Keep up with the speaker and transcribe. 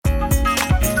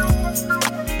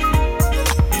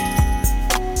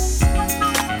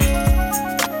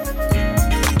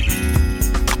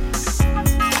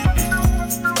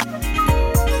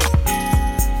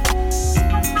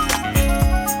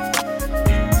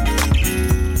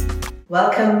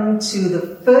Welcome to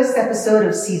the first episode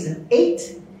of Season 8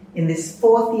 in this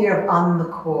fourth year of On the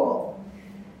Call.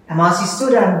 I'm Marcy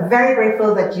Studer. I'm very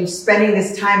grateful that you're spending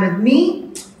this time with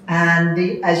me. And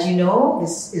as you know,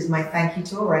 this is my thank you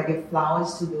tour where I give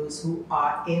flowers to those who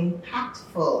are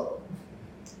impactful,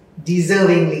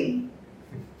 deservingly.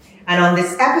 And on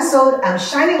this episode, I'm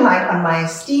shining light on my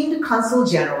esteemed Consul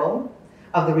General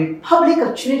of the Republic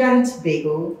of Trinidad and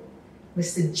Tobago,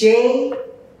 Mr. J.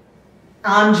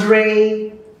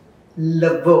 Andre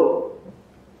Laveau.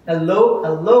 Hello,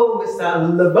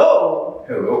 Mr. Laveau.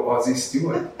 Hello, Ozzy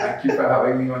Stewart. Thank you for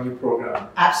having me on your program.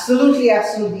 Absolutely.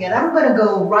 And I'm going to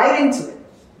go right into it.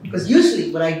 Because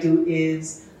usually what I do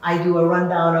is I do a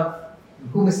rundown of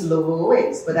who Mr. Laveau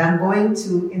is. But I'm going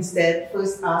to instead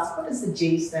first ask, what does the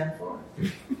J stand for?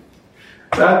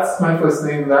 That's my first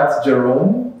name. That's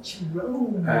Jerome.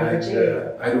 Jerome. And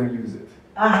I don't use it.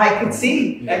 I can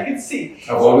see. Yeah. I can see.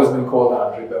 I've always been called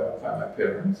Andre by my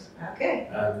parents. Okay.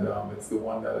 And it's the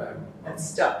one that I'm... That's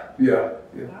stuck. Yeah.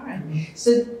 All right.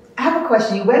 So I have a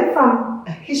question. You went from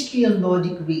a history and law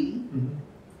degree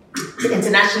to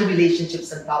international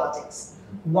relationships and politics.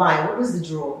 Why? What was the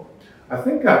draw? I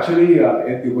think actually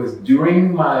it was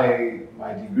during my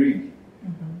degree,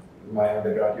 my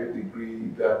undergraduate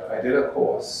degree, that I did a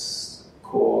course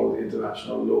called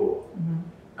International Law.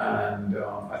 And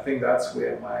I think that's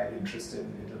where my interest in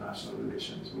international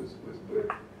relations was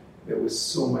birthed. There was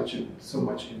so much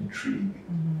intrigue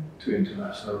to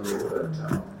international law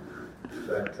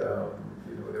that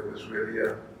there was really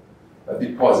a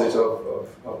deposit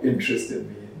of interest in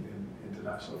me in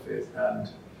international affairs.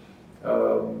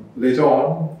 And later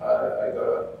on, I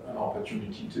got an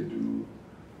opportunity to do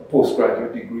a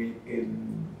postgraduate degree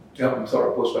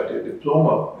postgraduate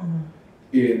diploma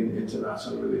in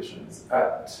international relations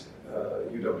at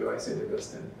UWI St.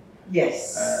 Augustine.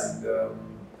 Yes.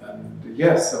 And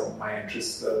yes, so my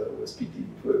interest was piqued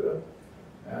even further.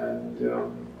 And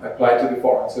I applied to the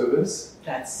Foreign Service.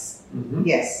 That's,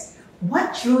 yes.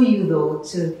 What drew you though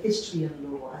to history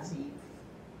and law as a youth?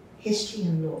 History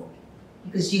and law.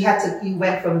 Because you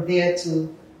went from there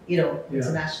to,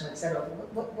 international, etc.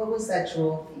 What was that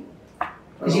draw for you?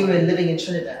 Because you were living in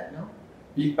Trinidad, no?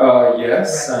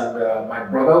 Yes, right. And my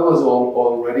brother was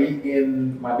already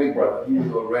my big brother, he was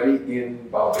already in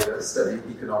Barbados studying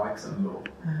economics and law.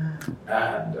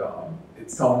 And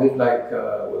it sounded like,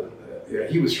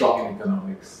 he was strong in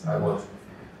economics, I wasn't.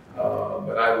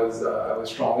 But I was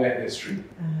stronger in history.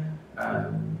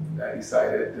 And I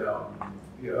decided,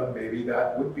 maybe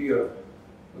that would be a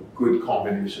good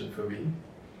combination for me.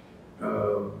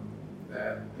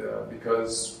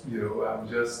 Because,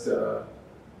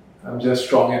 I'm just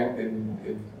strong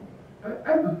in I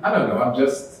don't know, I'm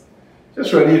just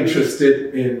really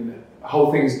interested in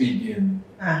how things begin,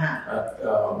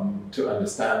 to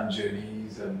understand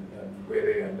journeys and where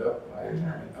they end up.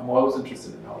 I'm always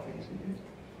interested in how things begin.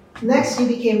 Next, you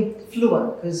became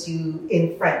fluent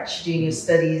in French during your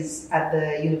studies at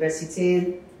the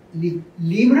Université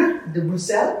Libre de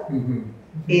Bruxelles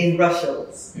in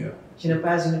Brussels. Yeah. Je n'ai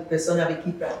pas une personne avec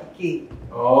qui pratiquer.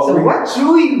 So what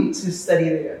drew you to study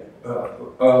there?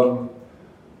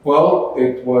 Well,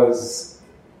 it was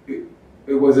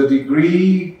a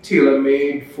degree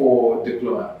tailor-made for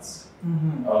diplomats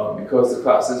because the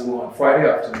classes were on Friday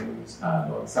afternoons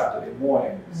and on Saturday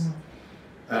mornings.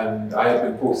 And I had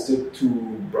been posted to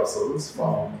Brussels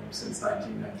since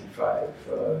 1995.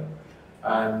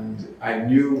 And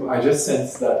I just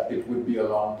sensed that it would be a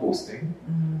long posting.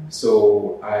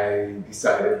 So I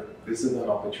decided this is an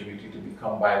opportunity to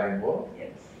become bilingual.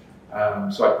 Yes.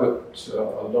 So I put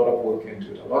a lot of work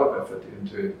into it, a lot of effort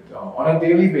into it on a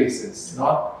daily basis,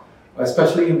 not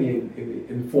especially in the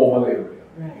informal area.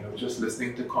 Right. Just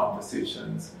listening to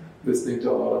conversations, listening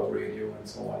to a lot of radio and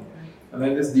so on. And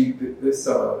then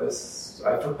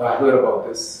I heard about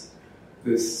this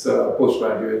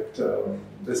postgraduate,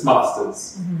 this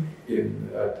master's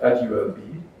at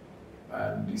ULB,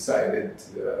 and decided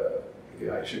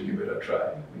I should give it a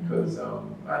try because,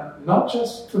 and not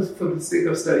just for the sake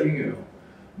of studying,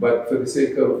 but for the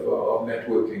sake of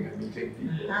networking and meeting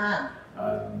people.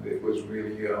 And it was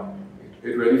really,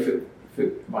 it really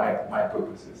fit my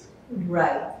purposes.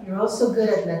 Right. You're also good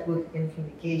at networking and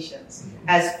communications.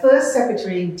 As first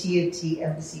secretary in TNT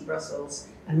Embassy Brussels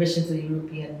and mission to the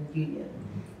European Union,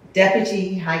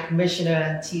 deputy high commissioner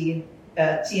and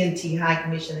TNT high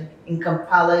commissioner in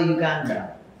Kampala,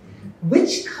 Uganda.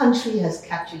 Which country has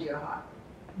captured your heart?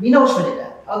 We know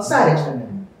Trinidad, outside of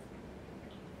Trinidad.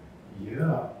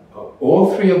 Yeah.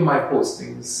 All three of my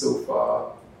postings so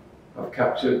far have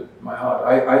captured my heart.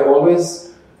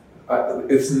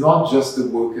 it's not just the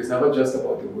work. It's never just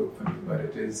about the work for me, but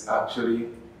it is actually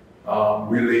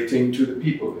relating to the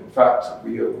people. In fact,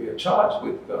 we are charged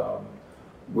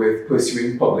with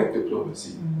pursuing public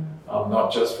diplomacy,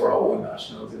 not just for our own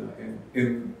nationals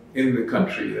in the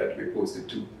country that we're posted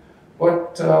to,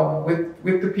 but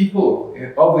with the people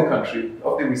of the country,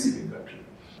 of the receiving country.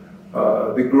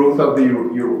 The growth of the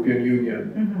European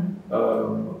Union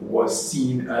was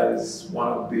seen as one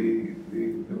of the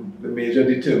major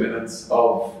determinants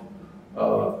of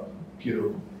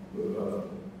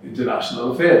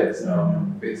international affairs,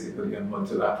 basically, and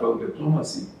multilateral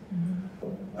diplomacy.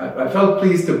 I felt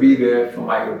pleased to be there for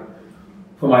my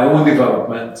own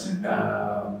development,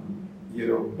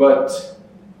 but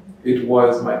it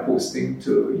was my posting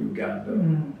to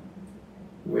Uganda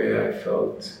where I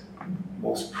felt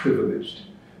most privileged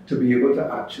to be able to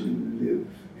actually live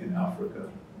in Africa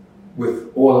with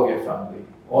all of your family,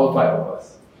 all 5 of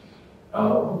us.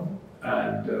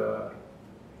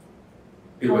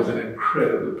 It was an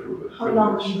incredible privilege. How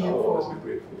long were you there I'll for? always be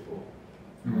grateful for.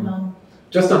 How long?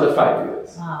 Just under 5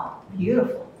 years. Wow,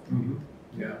 beautiful.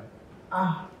 Yeah.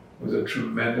 Ah. It was a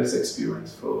tremendous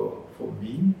experience for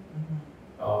me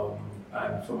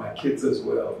and for my kids as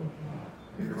well.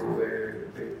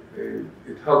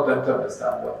 It helped them to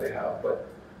understand what they have, but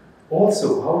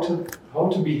also how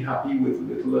to be happy with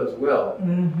little as well,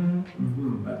 and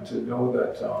to know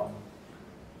that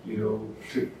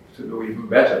to know even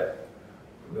better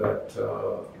that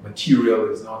material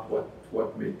is not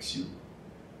what makes you.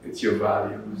 It's your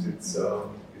values. It's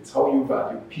how you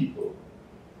value people.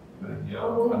 And, how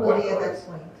old were they at that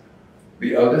point?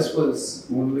 The eldest was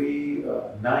only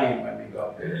 9 when we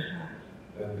got there.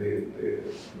 And the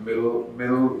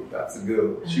middle, that's a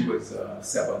girl. She was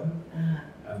 7.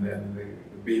 And then the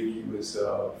baby was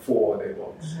 4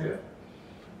 thereabouts. Yeah.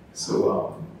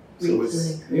 So it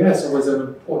was an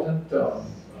important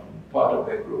part of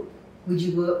their growth. Would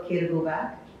you care to go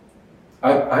back?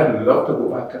 I'd love to go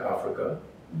back to Africa.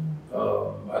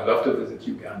 I'd love to visit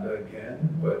Uganda again,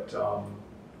 but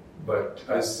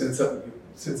since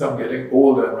I'm getting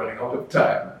older and running out of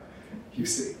time, you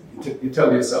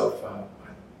tell yourself, I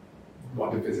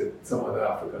want to visit some other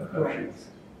African countries.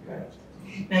 Right.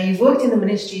 Now, you've worked in the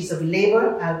ministries of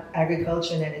Labor,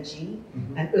 Agriculture and Energy,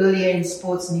 and earlier in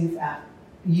Sports and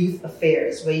Youth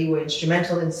Affairs, where you were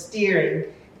instrumental in steering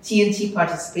TNT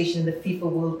participation in the FIFA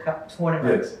World Cup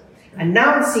tournament. Yes. And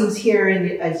now it seems here,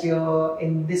 as you're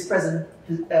in this present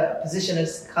position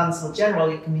as Consul General,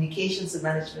 your communications and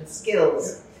management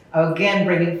skills are again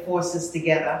bringing forces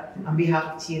together on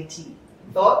behalf of TNT.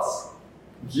 Thoughts?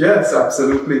 Yes,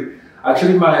 absolutely.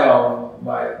 Actually,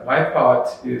 my part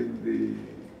in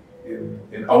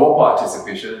our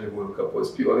participation in the World Cup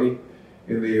was purely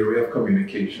in the area of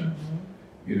communication.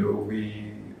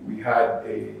 We had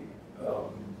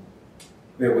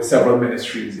there were several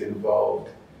ministries involved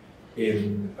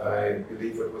in, I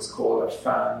believe it was called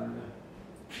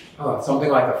something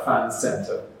like a fan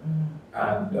center,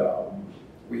 and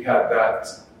we had that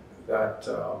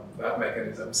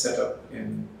mechanism set up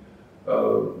in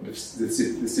the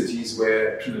cities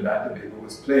where Trinidad and Tobago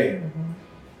was playing,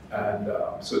 and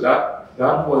so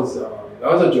that was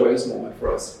a joyous moment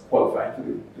for us qualifying for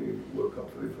the World Cup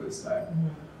for the first time.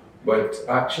 But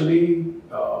actually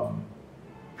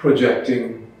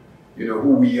projecting,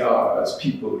 who we are as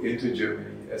people into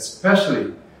Germany,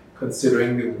 especially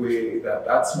considering the way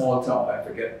that small town, I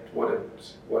forget what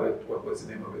was the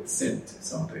name of it, Sint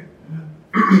something,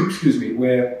 excuse me,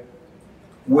 where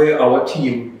our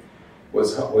team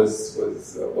was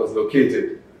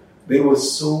located. They were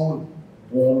so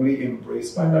warmly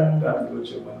embraced by that little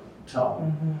German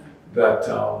town that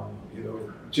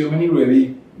Germany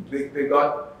really they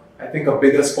got, I think, a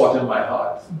bigger spot in my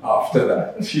heart after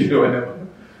that.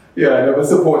 I never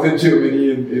supported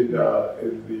Germany in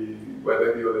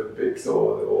whether the Olympics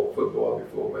or football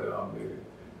before, but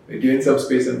they gained some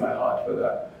space in my heart for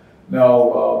that.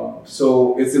 Now,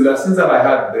 so it's the lessons that I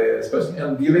had there, especially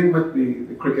in dealing with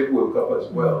the Cricket World Cup as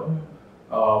well.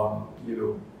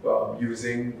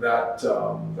 Using that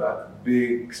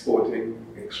big sporting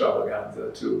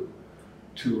extravaganza to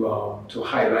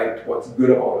highlight what's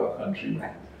good about our country.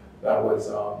 Right. That was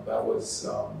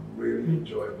really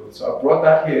enjoyable. So I brought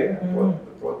that here.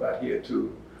 Brought that here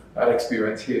to that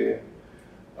experience here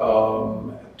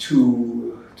to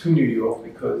New York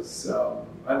because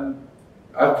and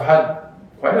I've had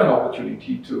quite an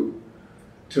opportunity to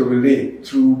relate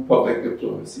through public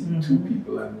diplomacy to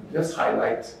people and just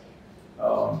highlight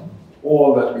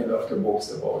all that we love to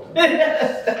boast about.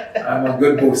 I'm a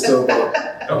good boaster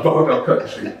about our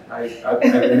country. I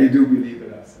really do believe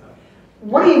in us.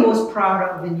 What are you most proud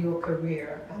of in your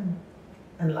career?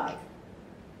 and life?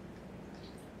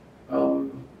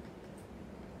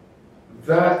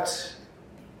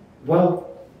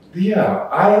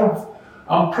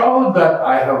 I'm proud that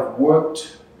I have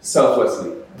worked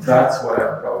selflessly. That's what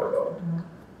I'm proud about. Mm-hmm.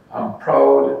 I'm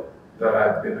proud that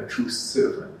I've been a true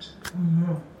servant.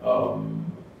 Mm-hmm.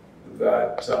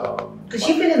 Because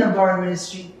you've been in the foreign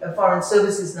ministry, foreign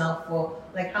services now for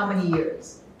like how many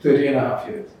years? 30 and a half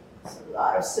years. That's a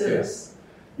lot of service.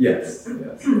 Yes.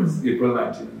 April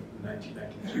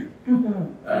 1993.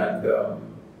 Mm-hmm. And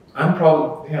I'm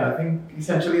proud, I think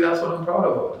essentially that's what I'm proud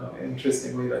about.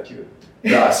 Interestingly that you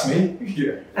asked me.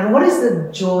 Yeah. And what is the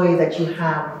joy that you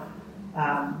have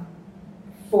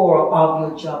of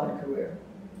your job and career?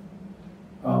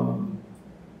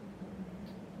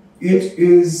 It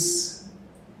is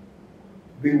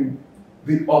the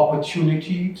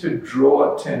opportunity to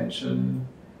draw attention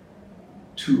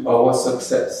to our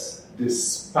success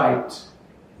despite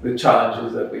the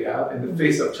challenges that we have, in the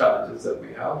face of challenges that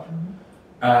we have,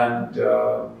 and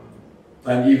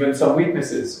even some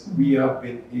weaknesses. We have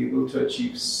been able to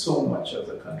achieve so much as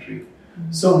a country,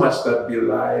 so much that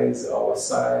belies our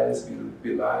size,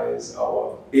 belies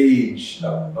our age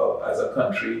as a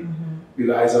country,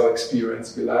 belies our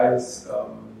experience, belies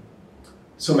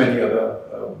so many other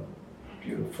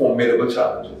formidable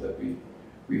challenges that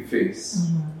we face.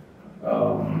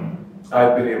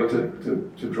 I've been able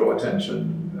to draw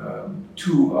attention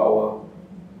to our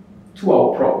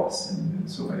progress in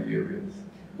so many areas.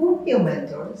 Who are your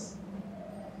mentors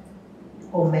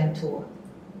or mentor?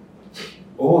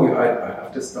 Oh, I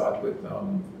have to start with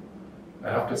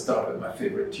my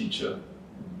favorite teacher,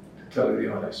 to tell you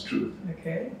the honest truth.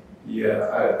 Okay.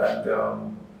 Yeah,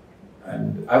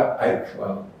 and I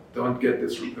don't get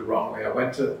this the wrong way. I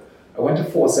went to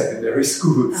 4 secondary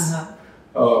schools,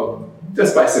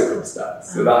 just by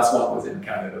circumstance. The last one was in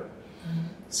Canada,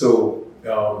 so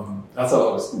that's a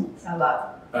lot of schools. A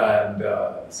lot. And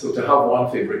so to have one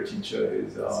favorite teacher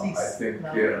is, I think,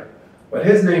 But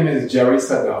his name is Jerry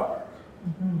Sagar,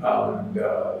 and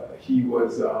he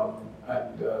was,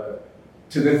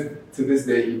 to this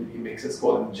day, he makes us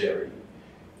call him Jerry.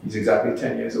 He's exactly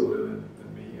 10 years older than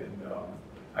me, and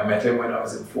I met him when I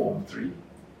was in Form 3.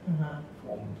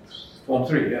 Form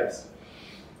 3, yes.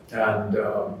 And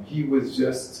he was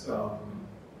just,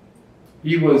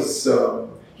 he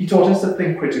taught us to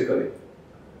think critically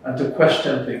and to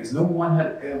question things. No one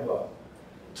had ever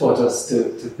taught us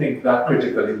to think that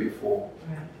critically before.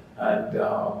 Right.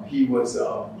 And he was,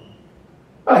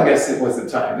 I guess it was the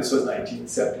time, this was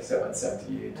 1977,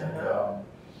 78,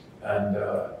 and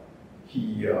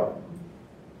he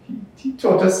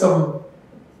taught us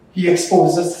he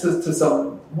exposed us to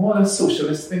some more or less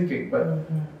socialist thinking, but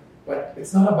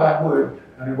it's not a bad word,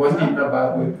 and it wasn't even a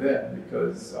bad word then,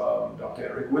 because Dr.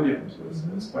 Eric Williams was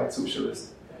quite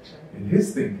socialist in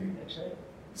his thinking.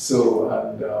 So,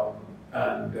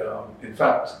 and in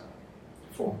fact,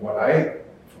 from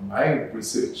my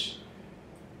research,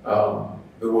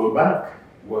 the World Bank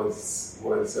was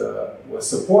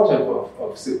supportive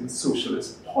of certain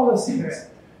socialist policies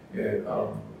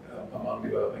among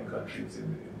developing countries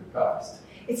in the past.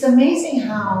 It's amazing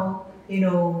how,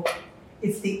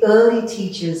 it's the early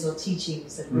teachers or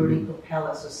teachings that really propel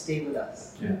us or stay with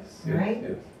us. Yes. Right?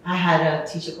 Yes. I had a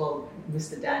teacher called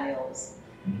Mr. Daniels,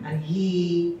 and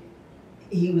he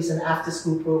was an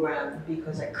after-school program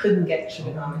because I couldn't get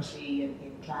trigonometry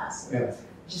in class. Yes.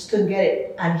 Just couldn't get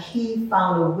it. And he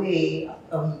found a way,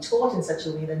 he taught in such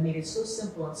a way that made it so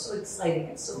simple and so exciting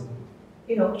and so,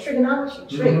 trigonometry,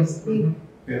 trigs.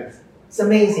 Yes. It's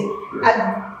amazing. Yes.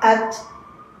 At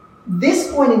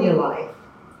this point in your life,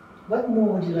 what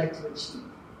more would you like to achieve?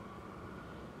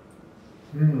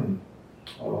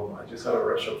 Oh, I just had a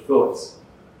rush of thoughts.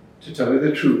 To tell you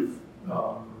the truth,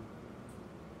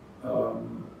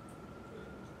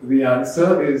 the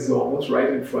answer is almost right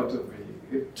in front of me.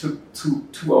 To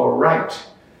our right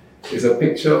is a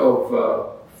picture of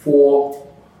 4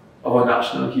 of our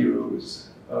national heroes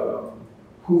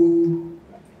who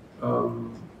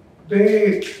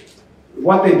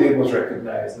what they did was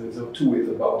recognized. There's 2 ways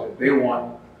about it. They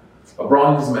won a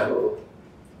bronze medal,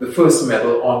 the first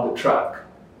medal on the track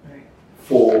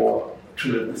for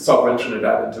sovereign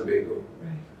Trinidad and Tobago.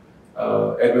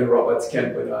 Edwin Roberts,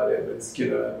 Ken Bernard, Edwin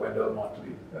Skinner, and Wendell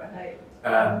Motley.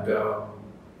 And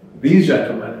these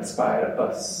gentlemen inspired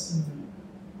us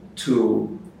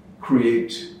to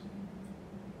create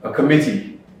a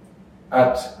committee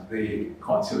at the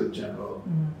Consulate General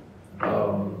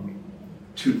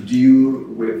to deal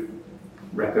with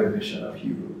recognition of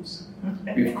heroes.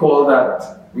 We call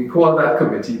that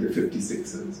committee the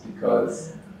 56ers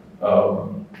because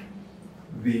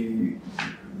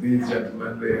these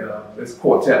gentlemen, this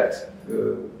quartet,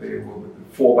 they were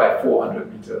the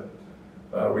 4x400 meter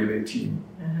relay team.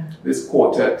 This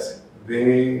quartet,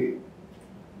 they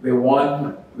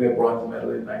won their bronze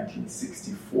medal in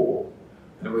 1964,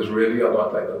 and it was really a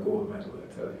lot like a gold medal, I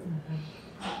tell you.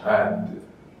 And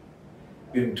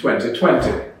in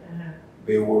 2020,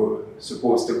 they were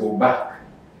supposed to go back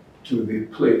to the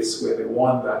place where they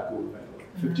won that gold medal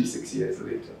 56 years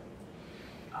later.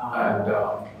 And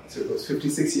so it was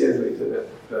 56 years later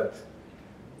that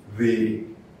the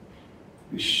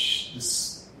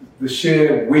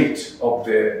sheer weight of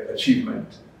their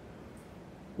achievement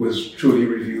was truly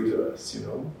revealed to us, you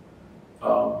know.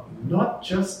 Not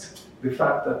just the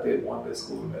fact that they won this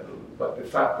gold medal, but the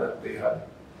fact that they had,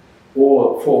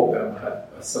 all four of them had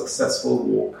a successful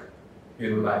walk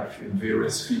in life in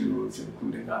various fields,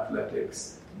 including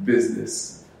athletics,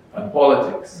 business, and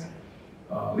politics,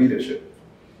 leadership.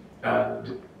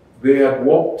 And they had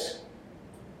walked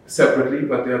separately,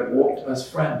 but they had walked as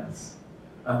friends.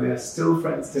 And they are still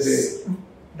friends today.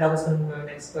 That was going to be my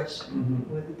next question.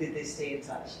 Did they stay in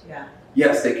touch? Yeah.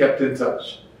 Yes, they kept in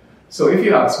touch. So if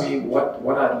you ask me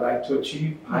what I'd like to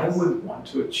achieve, I would want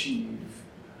to achieve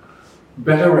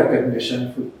better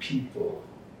recognition for people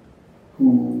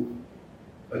who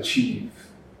achieve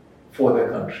for their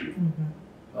country.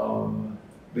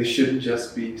 They shouldn't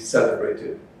just be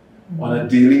celebrated. On a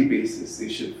daily basis, they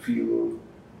should feel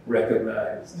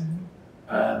recognized.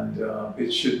 And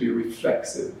it should be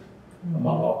reflexive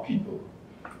among our people.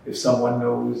 If someone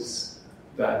knows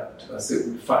that a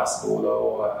certain fast bowler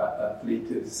or athlete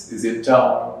is in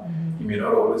town, he may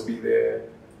not always be there.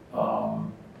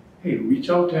 Hey, reach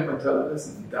out to him and tell him,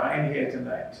 listen, dine here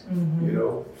tonight. You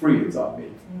know, free, it's on me.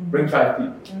 Bring 5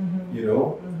 people. You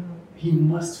know, he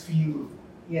must feel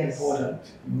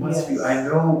important. He must feel. I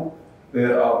know we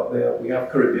have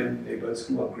Caribbean neighbors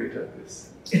who are great at this.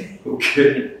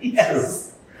 Okay.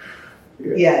 Yes. So,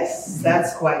 yeah. Yes,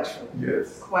 that's quite true.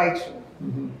 Yes. Quite true.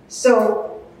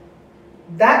 So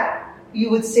that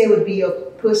you would say would be your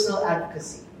personal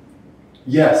advocacy.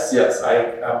 Yes.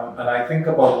 And I think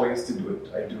about ways to do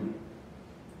it. I do.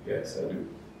 Yes, I do.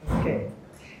 Okay.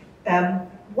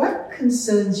 What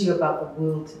concerns you about the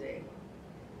world today?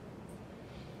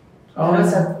 I know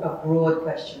it's a broad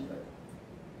question, but.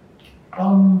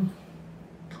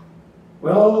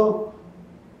 Well,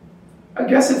 I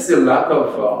guess it's the lack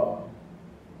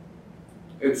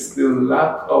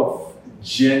of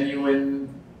genuine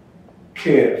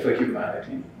care for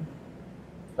humanity.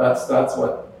 That's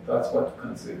what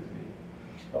concerns me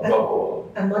above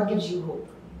all. And what gives you hope?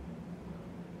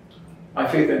 My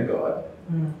faith in God.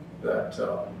 That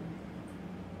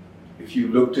if you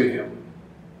look to Him,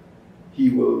 He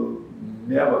will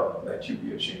never let you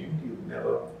be ashamed. He will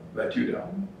never let you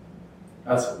down.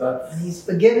 And He's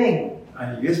forgiving.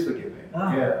 And He is forgiving.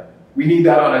 Yeah. We need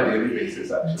that on a daily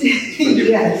basis, actually.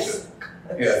 Yes.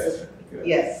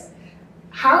 Yes.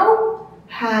 How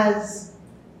has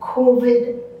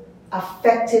COVID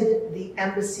affected the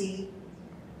embassy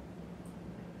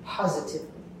positively?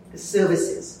 The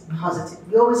services, positive.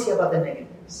 We always hear about the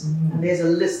negatives. And there's a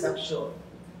list, I'm sure.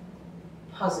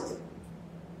 Positive.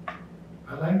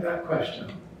 I like that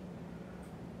question.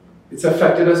 It's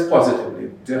affected us positively.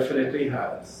 It definitely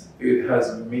has. It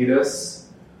has made us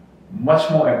much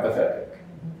more empathetic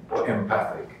or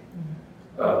empathic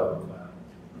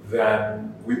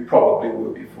than we probably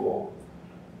were before.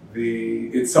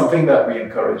 It's something that we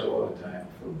encourage all the time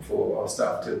for our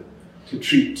staff to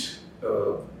treat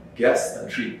guests and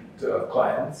treat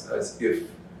clients as if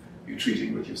you're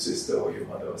treating with your sister or your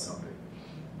mother or something.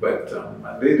 But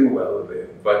and they do well there.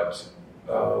 But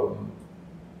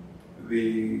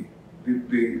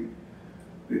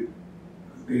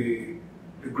the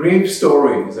grave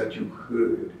stories that you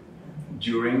heard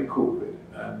during COVID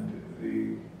and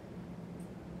the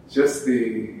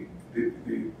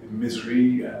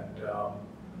misery and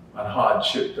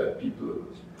hardship that people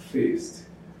faced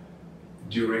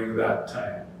during that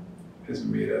time has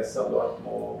made us a lot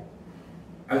more,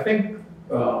 I think,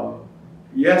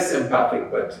 yes, empathic,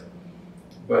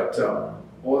 but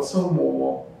also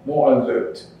more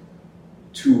alert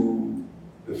to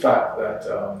the fact that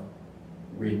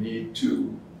we need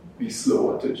to be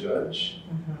slower to judge,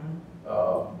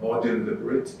 more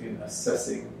deliberate in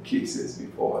assessing cases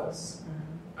before us,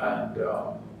 and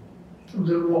a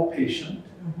little more patient.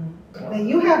 Now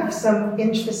you have some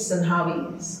interests and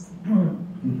hobbies.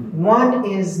 One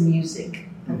is music.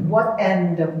 And what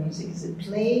end of music? Is it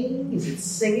playing? Is it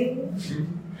singing?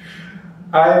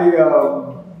 I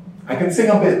can sing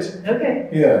a bit. Okay.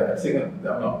 Yeah, I sing.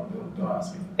 Don't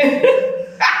ask me.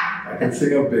 I can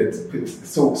sing a bit,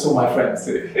 so my friends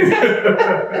say.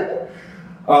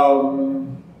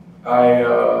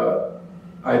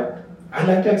 I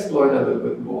like to explore it a little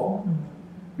bit more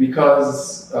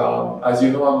because, as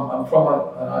you know, I'm from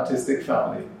an artistic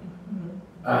family,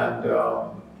 and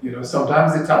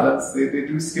sometimes the talents they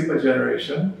do skip a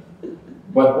generation,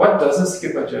 but what doesn't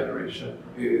skip a generation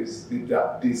is the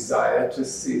desire to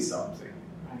say something.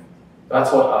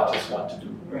 That's what artists want to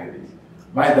do, really.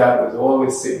 My dad was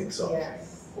always saying something.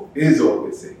 Yes. Or is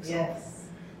always saying something. Yes.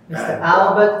 Mr.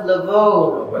 Albert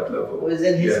Laveau was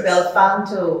in his Yes.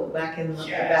 Belfanto back in the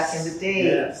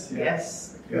day.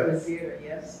 Yes. He was here.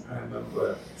 Yes. I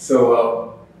remember.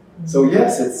 So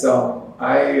yes, it's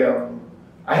I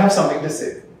have something to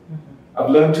say. I've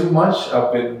learned too much.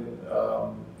 I've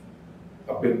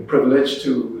been privileged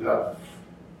to have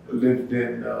lived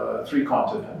in 3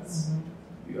 continents.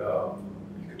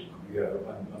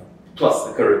 Plus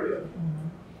the Caribbean.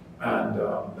 And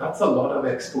that's a lot of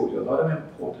exposure, a lot of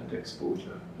important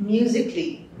exposure.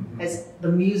 Musically, has the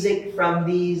music from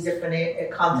these different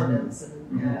continents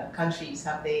and countries,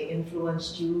 have they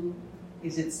influenced you?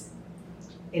 Is it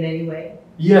in any way?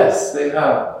 Yes, they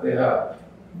have.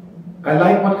 I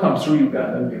like what comes through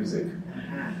Ugandan music.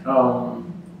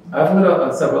 I've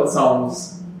heard several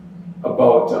songs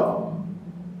about,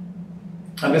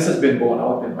 and this has been borne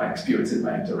out in my experience in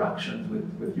my interactions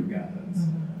with Ugandans.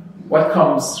 What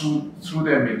comes through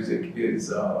their music is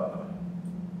the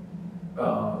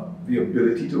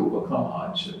ability to overcome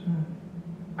hardship.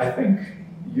 I think,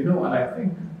 and I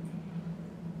think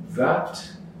that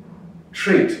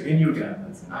trait in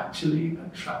Ugandans actually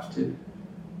attracted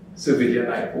Sir Vivian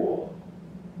Naipaul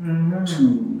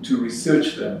to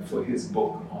research them for his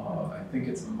book. I think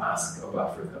it's Mask of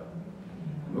Africa.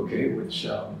 Okay, which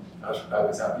I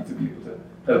was happy to be able to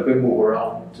help him move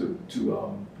around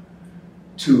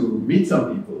to meet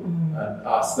some people and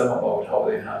ask them about how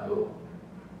they handle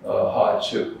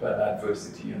hardship and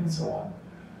adversity and so on.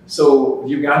 So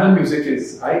Ugandan music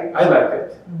is, I like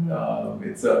it.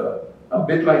 It's a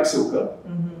bit like soca.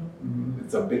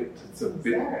 It's a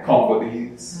bit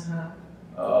Congolese.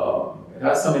 It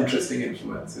has some interesting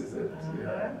influences. I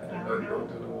don't know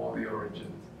all the origins.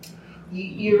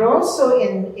 You're also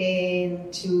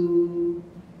into,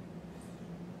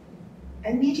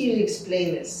 I need you to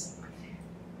explain this,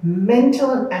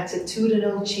 mental and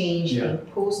attitudinal change in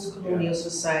post-colonial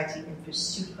society in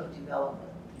pursuit of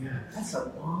development. Yes. That's a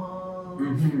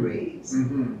long phrase.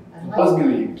 It was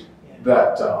believed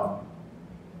that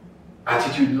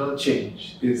attitudinal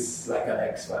change is like an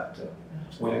X factor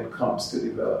when it comes to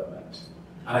development.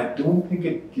 And I don't think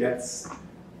it gets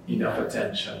enough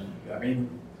attention. I mean,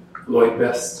 Lloyd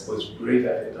Best was great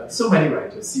at it, and so many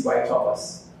writers, C.Y.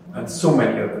 Thomas, and so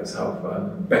many others have,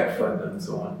 Beckford and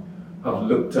so on, have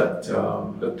looked at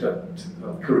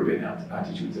Caribbean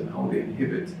attitudes and how they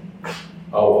inhibit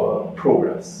our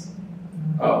progress.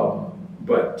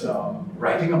 But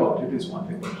writing about it is one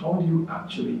thing, but how do you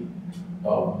actually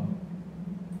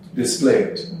display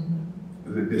it?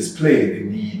 Display the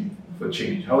need for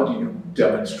change. How do you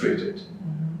demonstrate it?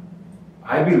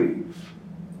 I believe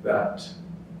that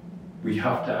we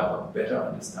have to have a better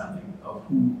understanding of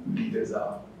who leaders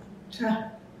are.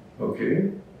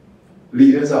 Okay?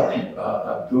 Leaders are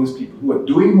those people who are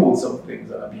doing wholesome things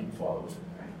that are being followed.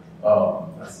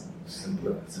 That's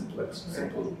simple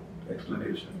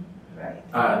explanation. Right.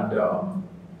 And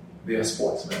they are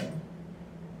sportsmen.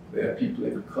 They are people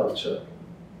in culture.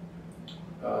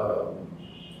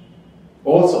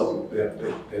 Also,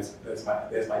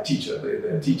 there's my teacher.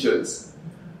 There are teachers.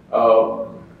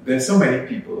 There's so many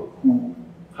people who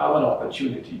have an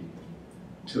opportunity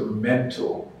to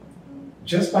mentor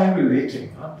just by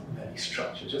relating, not in any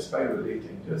structure, just by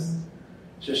relating,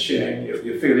 just sharing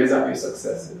your failures and your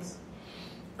successes.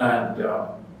 And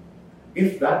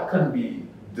if that can be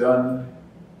done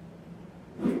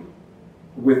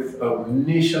with a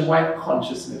nationwide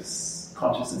consciousness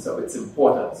of its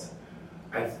importance,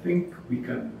 I think we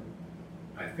can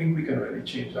really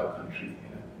change our country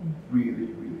in a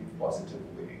really, really positive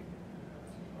way.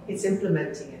 It's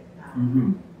implementing it now.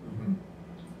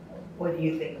 What do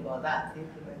you think about that, the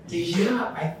implementation?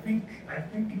 Yeah, I think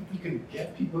if we can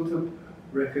get people to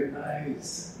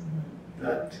recognize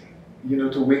that,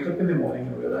 to wake up in the morning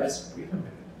and realize, wait a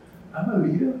minute, I'm a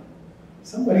leader.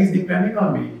 Somebody's depending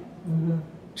on me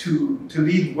to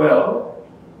lead well,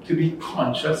 to be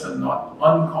conscious and not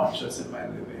unconscious in my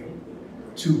living,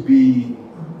 to be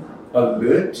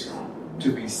alert,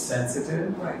 to be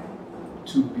sensitive,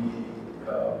 to be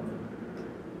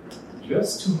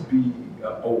just to be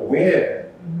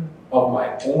aware of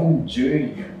my own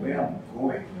journey and where I'm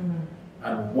going.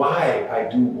 and why I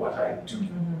do what I do,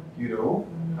 you know,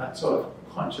 that sort of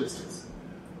consciousness.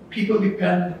 People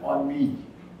depend on me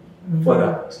for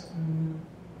that.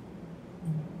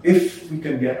 If we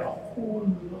can get a whole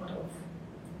lot of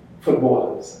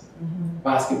footballers,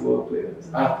 basketball players,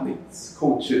 athletes,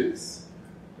 coaches,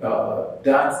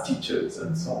 dance teachers,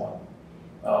 and so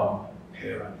on,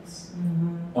 parents,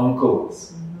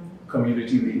 uncles,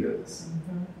 community leaders,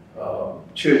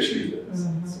 church leaders,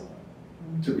 and so on,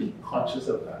 to be conscious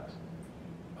of that.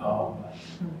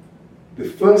 The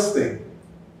first thing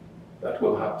that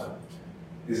will happen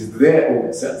is their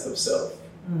own sense of self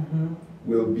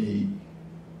will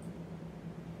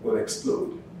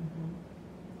explode.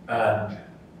 And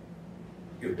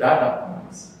if that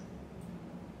happens,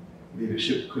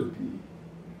 leadership could be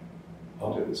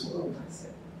out of this world.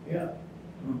 Yeah.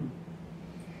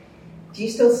 Do you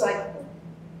still cycle?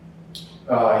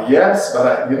 Yes,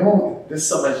 but this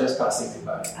summer is just passing me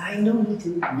by. I know, me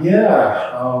too.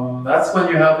 Yeah, that's when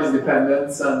you have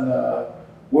independence and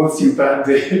World Super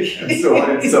Day and so on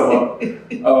and so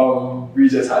on. We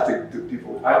just had to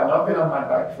devote. I have not been on my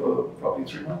bike for probably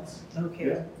 3 months.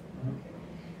 Okay.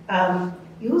 Yeah.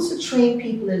 You also train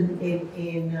people in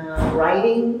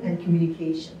writing and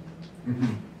communication.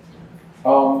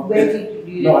 Where do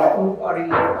you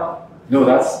No,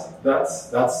 that's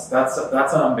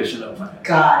an ambition of mine.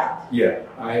 Got it. Yeah,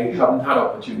 I haven't had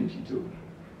opportunity to.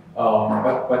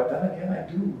 But then again, I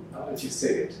do, now that you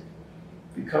say it.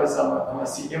 Because I'm a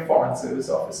senior foreign service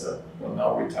officer, well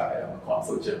now retired, I'm a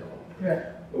Consul General. Right.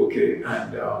 Okay,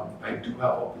 and I do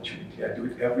have opportunity. I do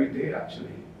it every day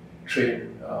actually.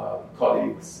 Train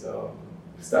colleagues,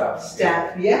 staff.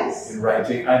 Yes. In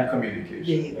writing and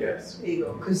communication. Yes. There you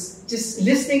go. Because just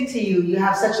listening to you, you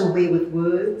have such a way with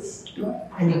words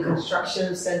and your construction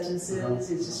of sentences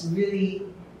is just really,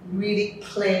 really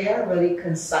clear, really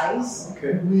concise,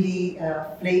 really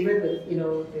flavored with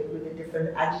with the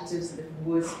different adjectives and different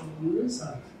words you use.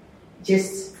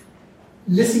 Just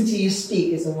listening to you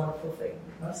speak is a wonderful thing.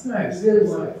 That's nice. Really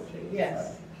wonderful thing.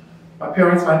 Yes. My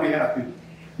parents might be happy.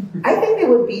 I think they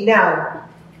would be now.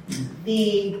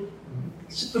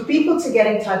 For people to get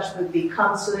in touch with the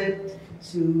consulate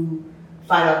to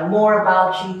find out more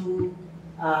about you,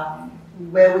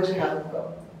 where would you have them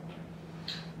go?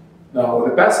 Now,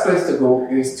 the best place to go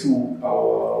is to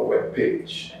our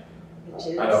webpage, Which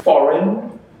is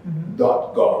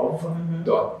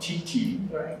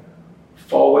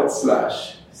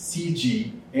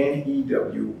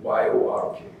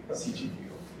foreign.gov.tt/CGNEWYORK.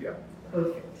 CGNEWYORK. Yeah.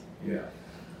 Perfect. Yeah.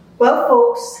 Well,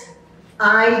 folks,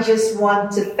 I just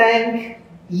want to thank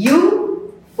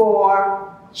you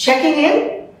for checking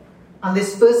in on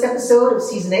this first episode of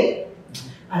Season 8.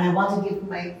 And I want to give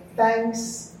my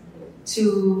thanks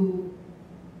to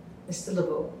Mr.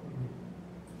 Laveau,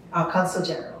 our Consul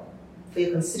General, for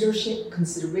your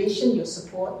consideration, your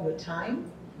support, your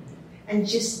time, and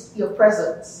just your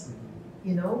presence,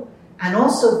 and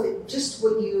also just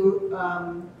what you're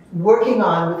working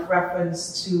on with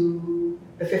reference to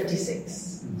the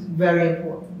 56. Very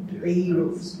important. The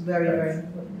heroes, very, very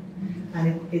important.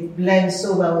 And it blends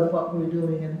so well with what we're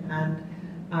doing, and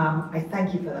I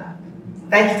thank you for that.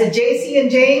 Thank you to JC and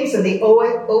James and the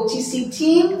OTC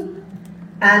team.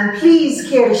 And please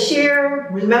care to share.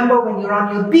 Remember, when you're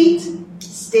on your beat,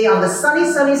 stay on the sunny,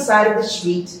 sunny side of the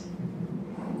street.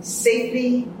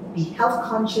 Safely, be health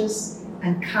conscious,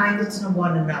 and kind to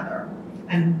one another.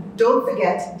 And don't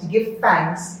forget to give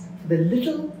thanks for the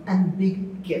little and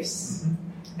big gifts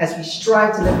as we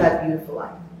strive to live that beautiful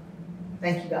life.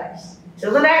 Thank you, guys.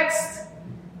 Till the next.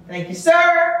 Thank you,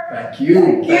 sir. Thank you.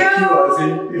 Thank you,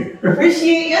 Ozzy.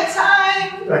 Appreciate your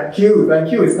time. Thank you.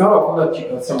 It's not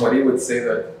often that somebody would say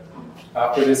that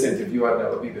after this interview I'd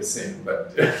never be the same,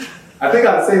 but I think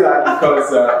I'll say that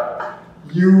because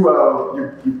you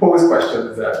pose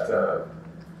questions that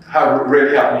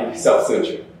really have me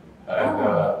self-searching,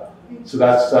 and so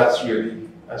that's really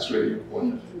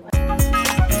important.